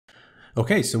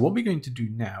Okay, so what we're going to do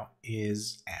now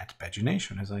is add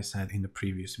pagination, as I said in the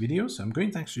previous video. So I'm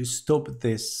going to actually stop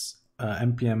this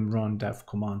npm run dev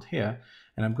command here,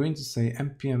 and I'm going to say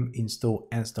npm install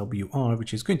swr,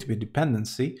 which is going to be a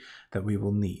dependency that we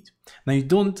will need. Now, you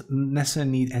don't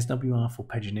necessarily need swr for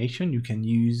pagination. You can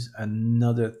use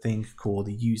another thing called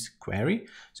use query.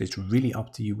 So it's really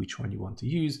up to you which one you want to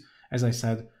use. As I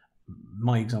said,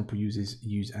 my example uses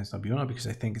use swr because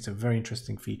I think it's a very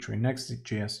interesting feature in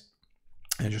Next.js.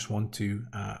 I just want to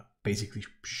basically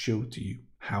show to you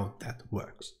how that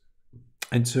works.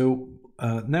 And so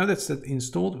now that's that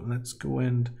installed, let's go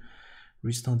and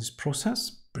restart this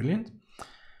process. Brilliant.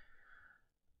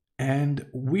 And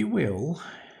we will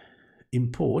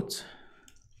import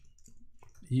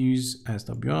use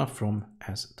swr from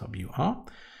swr,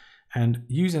 and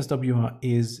use swr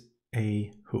is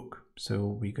a hook.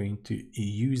 So we're going to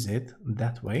use it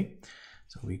that way.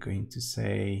 So we're going to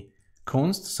say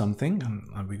const something,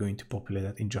 and we're going to populate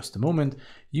that in just a moment.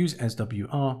 Use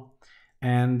swr,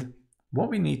 and what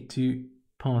we need to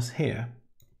pass here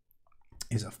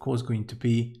is of course going to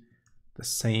be the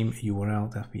same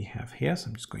URL that we have here. So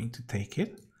I'm just going to take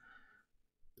it,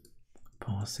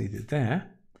 pass it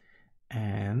there,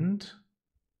 and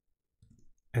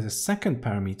as a second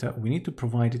parameter, we need to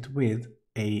provide it with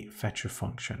a fetcher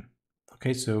function.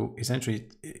 Okay, so essentially,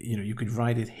 you could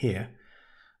write it here.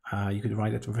 You could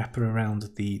write it wrapper around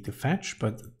the fetch,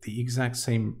 but the exact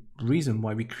same reason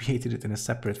why we created it in a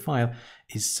separate file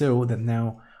is so that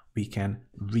now we can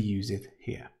reuse it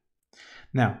here.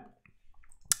 Now,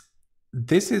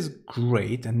 this is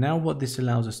great. And now what this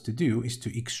allows us to do is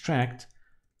to extract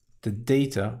the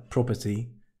data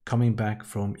property coming back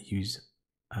from use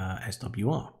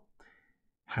swr.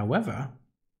 However,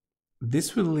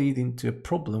 this will lead into a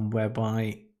problem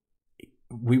whereby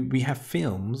we have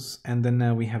films, and then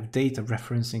now we have data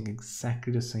referencing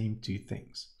exactly the same two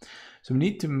things. So we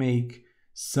need to make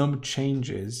some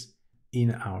changes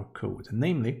in our code.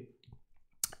 Namely,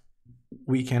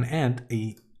 we can add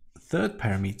a third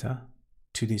parameter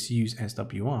to this use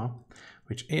swr,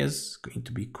 which is going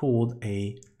to be called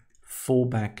a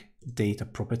fallback data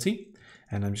property.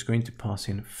 And I'm just going to pass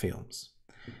in films.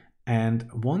 And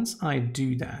once I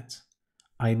do that,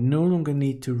 I no longer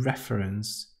need to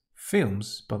reference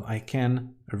films, but I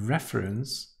can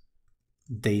reference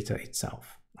data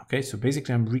itself. Okay, so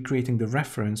basically I'm recreating the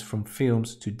reference from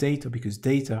films to data, because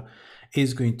data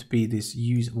is going to be this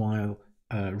use while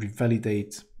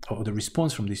revalidate, or the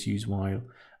response from this use while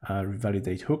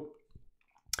revalidate hook,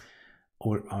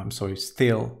 or I'm sorry,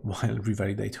 still while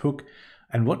revalidate hook.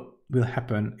 And what will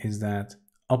happen is that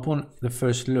upon the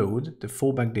first load, the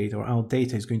fallback data, or our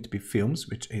data, is going to be films,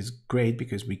 which is great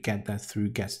because we get that through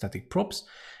get static props.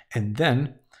 And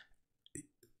then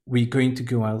we're going to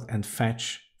go out and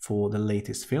fetch for the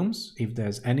latest films. If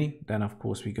there's any, then of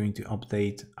course we're going to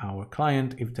update our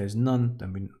client. If there's none,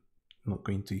 then we're not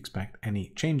going to expect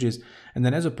any changes. And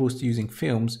then as opposed to using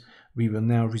films, we will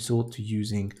now resort to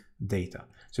using data.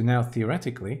 So now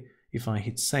theoretically, if I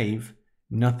hit save,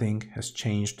 nothing has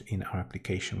changed in our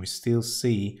application. We still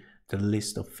see the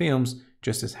list of films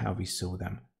just as how we saw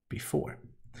them before.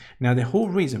 Now, the whole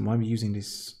reason why we're using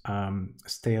this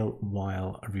stale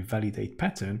while revalidate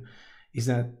pattern is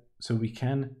that so we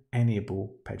can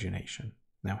enable pagination.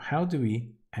 Now, how do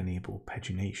we enable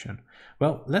pagination?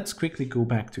 Well, let's quickly go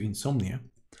back to Insomnia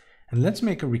and let's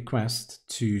make a request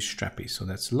to Strapi. So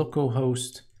that's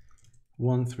localhost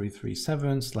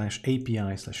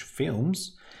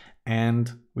 1337/API/films.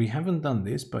 And we haven't done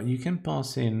this, but you can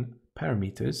pass in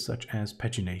parameters such as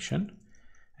pagination,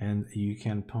 and you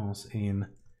can pass in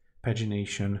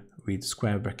pagination with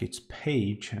square brackets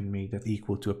page and make that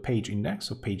equal to a page index,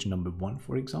 so page number 1,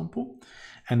 for example.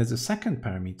 And as a second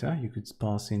parameter, you could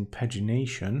pass in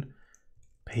pagination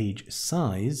page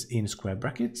size in square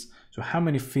brackets. So how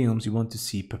many films you want to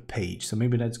see per page. So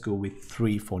maybe let's go with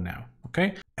 3 for now.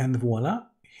 Okay. And voila,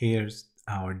 here's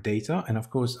our data. And of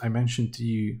course, I mentioned to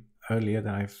you earlier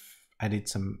that I've added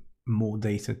some more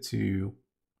data to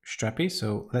Strapi.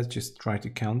 So let's just try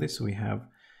to count this. So we have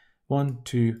 1,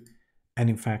 2, and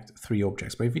in fact 3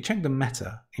 objects. But if we check the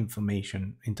meta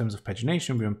information in terms of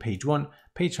pagination, we're on page 1,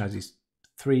 page size is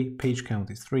 3, page count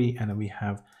is 3, and then we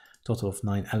have a total of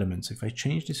 9 elements. If I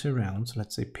change this around, so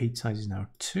let's say page size is now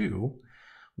 2,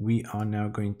 we are now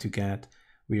going to get,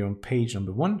 we are on page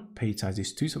number 1, page size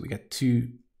is 2, so we get 2,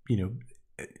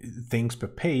 things per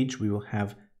page. We will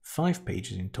have 5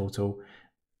 pages in total,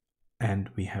 and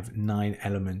we have 9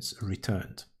 elements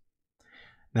returned.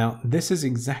 Now, this is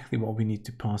exactly what we need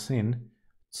to pass in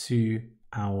to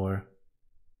our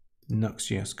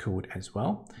Next.js code as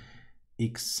well.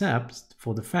 except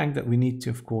for the fact that we need to,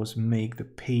 of course, make the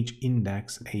page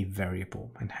index a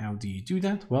variable. And how do you do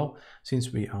that? Well,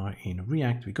 since we are in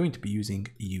React, we're going to be using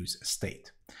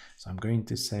useState. So I'm going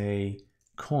to say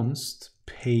const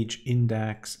page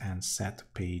index and set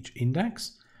page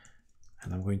index.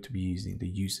 And I'm going to be using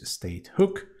the useState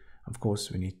hook. Of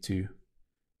course, we need to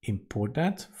import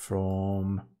that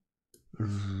from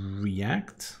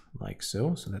React like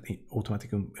so that the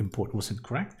automatic import wasn't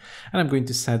correct. And I'm going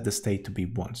to set the state to be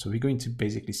 1. So we're going to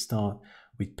basically start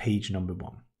with page number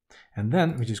 1. And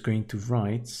then we're just going to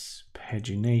write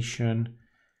pagination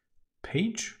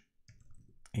page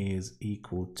is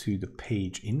equal to the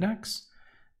page index.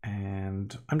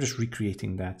 And I'm just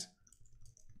recreating that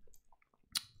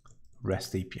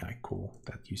REST API call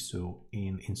that you saw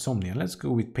in Insomnia. Let's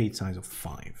go with page size of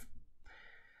 5.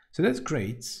 So that's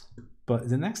great. But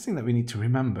the next thing that we need to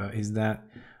remember is that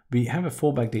we have a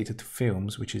fallback data to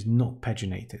films, which is not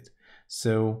paginated.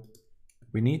 So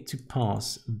we need to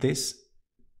pass this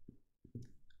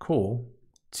call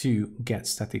to get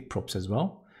static props as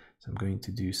well. So I'm going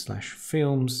to do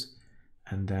 /films,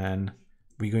 and then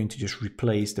we're going to just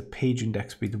replace the page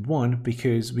index with 1,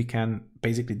 because we can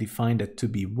basically define that to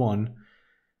be 1,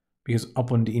 because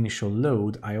upon the initial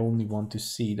load, I only want to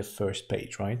see the first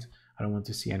page, right? I don't want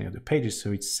to see any other pages,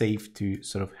 so it's safe to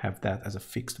sort of have that as a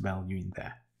fixed value in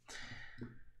there.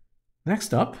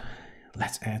 Next up,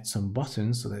 let's add some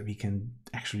buttons so that we can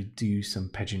actually do some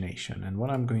pagination. And what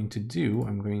I'm going to do,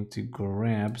 I'm going to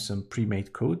grab some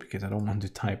pre-made code because I don't want to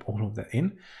type all of that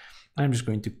in. I'm just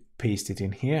going to paste it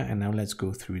in here, and now let's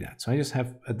go through that. So I just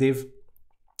have a div,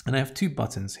 and I have 2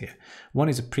 buttons here. One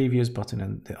is a previous button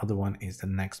and the other one is the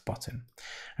next button.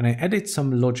 And I added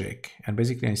some logic, and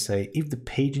basically I say if the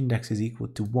page index is equal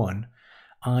to 1,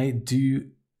 I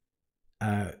do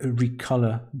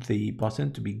recolor the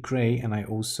button to be gray, and I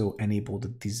also enable the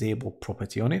disable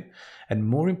property on it. And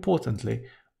more importantly,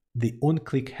 the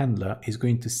onClick handler is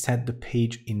going to set the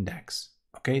page index.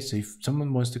 Okay, so if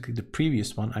someone wants to click the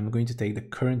previous one, I'm going to take the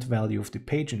current value of the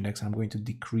page index and I'm going to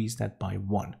decrease that by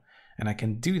 1. And I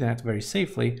can do that very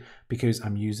safely because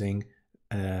I'm using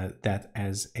that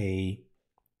as a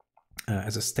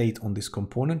state on this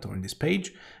component or in this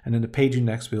page. And then the page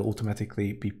index will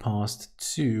automatically be passed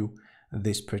to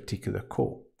this particular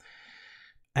call.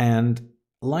 And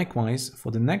likewise,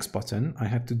 for the next button, I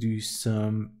have to do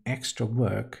some extra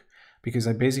work because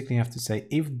I basically have to say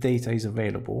if data is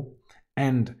available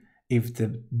and if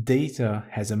the data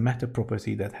has a meta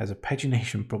property that has a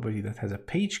pagination property that has a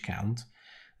page count,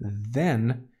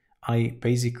 then I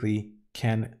basically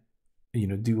can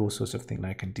do all sorts of things.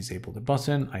 I can disable the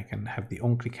button, I can have the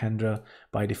onClick handler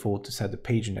by default to set the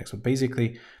page index. But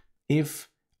basically, if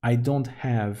I don't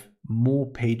have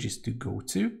more pages to go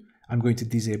to, I'm going to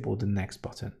disable the next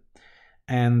button.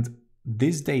 And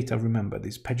this data, remember,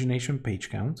 this pagination page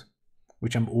count,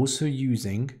 which I'm also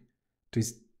using to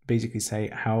basically say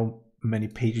how many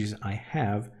pages I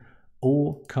have,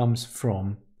 all comes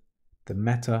from the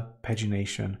meta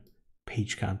pagination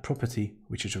page count property,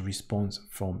 which is a response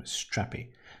from Strapi.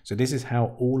 So this is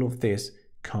how all of this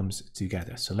comes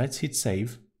together. So let's hit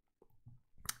save,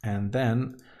 and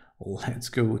then let's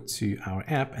go to our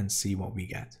app and see what we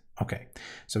get. Okay,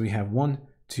 so we have 1,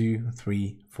 2,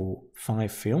 3, 4,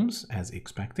 5 films as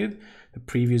expected. The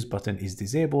previous button is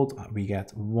disabled. We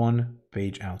get 1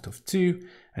 page out of 2.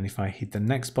 And if I hit the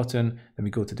next button, then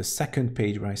we go to the second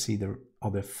page where I see the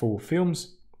other 4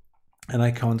 films. And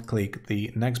I can't click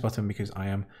the next button because I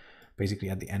am basically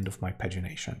at the end of my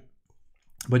pagination.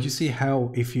 But you see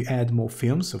how if you add more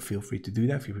films, so feel free to do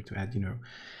that. Feel free to add,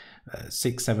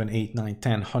 6, 7, 8, 9,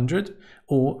 10, 100,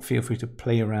 or feel free to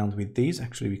play around with these.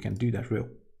 Actually, we can do that real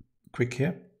quick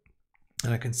here.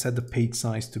 And I can set the page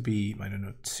size to be,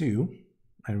 2.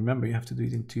 And remember, you have to do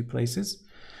it in 2 places.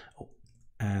 Oh,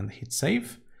 and hit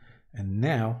save. And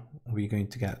now we're going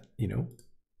to get,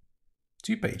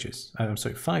 2 pages. I'm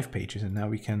sorry, 5 pages. And now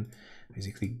we can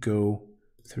basically go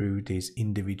through these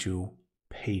individual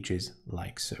pages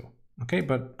like so. Okay,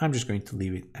 but I'm just going to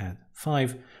leave it at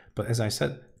 5. But as I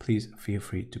said, please feel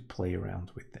free to play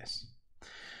around with this.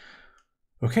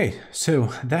 Okay,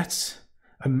 so that's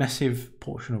a massive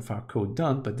portion of our code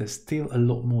done, but there's still a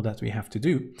lot more that we have to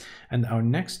do. And our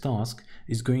next task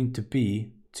is going to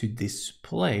be to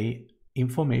display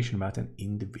information about an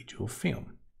individual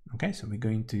film. Okay, so we're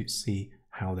going to see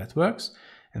how that works.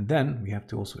 And then we have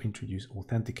to also introduce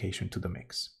authentication to the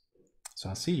mix. So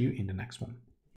I'll see you in the next one.